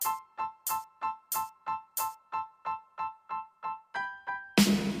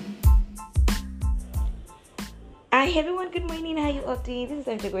Hi everyone, good morning. How you all doing? This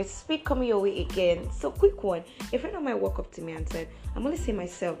is MJ Grace Speak coming your way again. So quick one. A friend of mine walked up to me and said, I'm only saying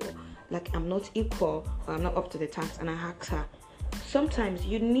myself like I'm not equal or I'm not up to the task. And I asked her, sometimes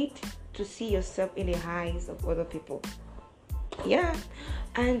you need to see yourself in the eyes of other people. Yeah.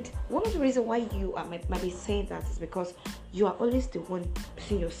 And one of the reasons why you might be saying that is because you are always the one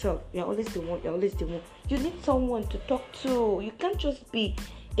seeing yourself. You're always the one. You're always the one. You need someone to talk to. You can't just be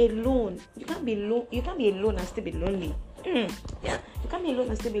alone. You can't be alone. You can't be alone and still be lonely. Yeah, you can't be alone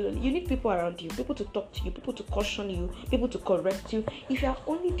and still be lonely. You need people around you, people to talk to you, people to caution you, people to correct you. If you are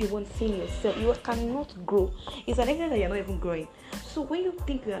only the one seeing yourself, you cannot grow. It's an evidence that you're not even growing. So when you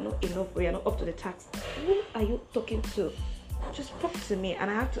think you are not enough or you're not up to the task, who are you talking to? Just talk to me. And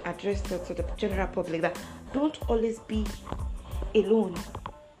I have to address that to the general public that don't always be alone.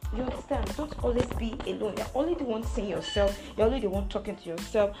 You understand? Don't always be alone. You're only the one seeing yourself. You're only the one talking to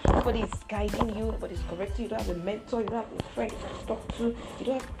yourself. Nobody is guiding you. Nobody is correcting you. You don't have a mentor. You don't have a friend to talk to. You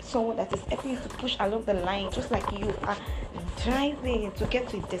don't have someone that is helping you to push along the line, just like you are driving to get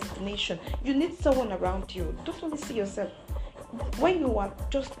to a destination. You need someone around you. Don't only see yourself. When you are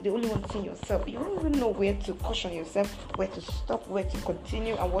just the only one seeing yourself, you don't even know where to caution yourself, where to stop, where to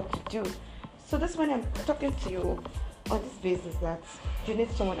continue, and what to do. So that's when I'm talking to you on this basis that you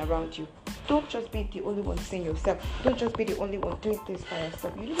need someone around you. Don't just be the only one seeing yourself. Don't just be the only one doing things by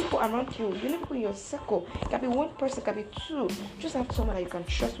yourself. You need people around you. You need people in your circle. It can be one person, it can be two. Just have someone that you can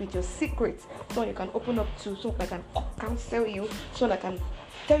trust with your secrets, someone you can open up to, someone that can counsel you, someone that can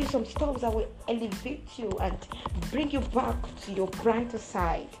tell you some stuff that will elevate you and bring you back to your brighter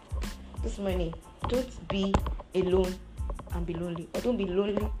side. This morning, don't be alone and be lonely, or don't be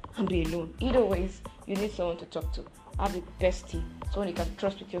lonely and be alone. Either ways, you need someone to talk to. Have a bestie, someone you can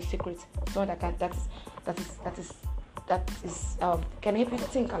trust with your secrets, someone that can help you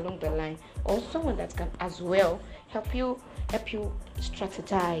think along the line, or someone that can as well help you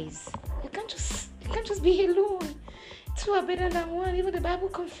strategize. You can't just be alone. Two are better than one. Even the Bible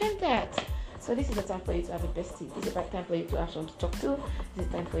confirmed that. So this is the time for you to have a bestie. This is the time for you to have someone to talk to. This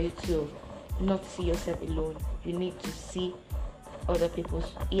is the time for you to not see yourself alone. You need to hear other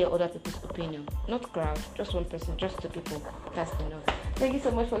people's opinion. Not crowd, just one person, just two people. That's enough. Thank you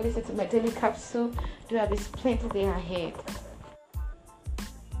so much for listening to my daily capsule. Do have a splendid day ahead.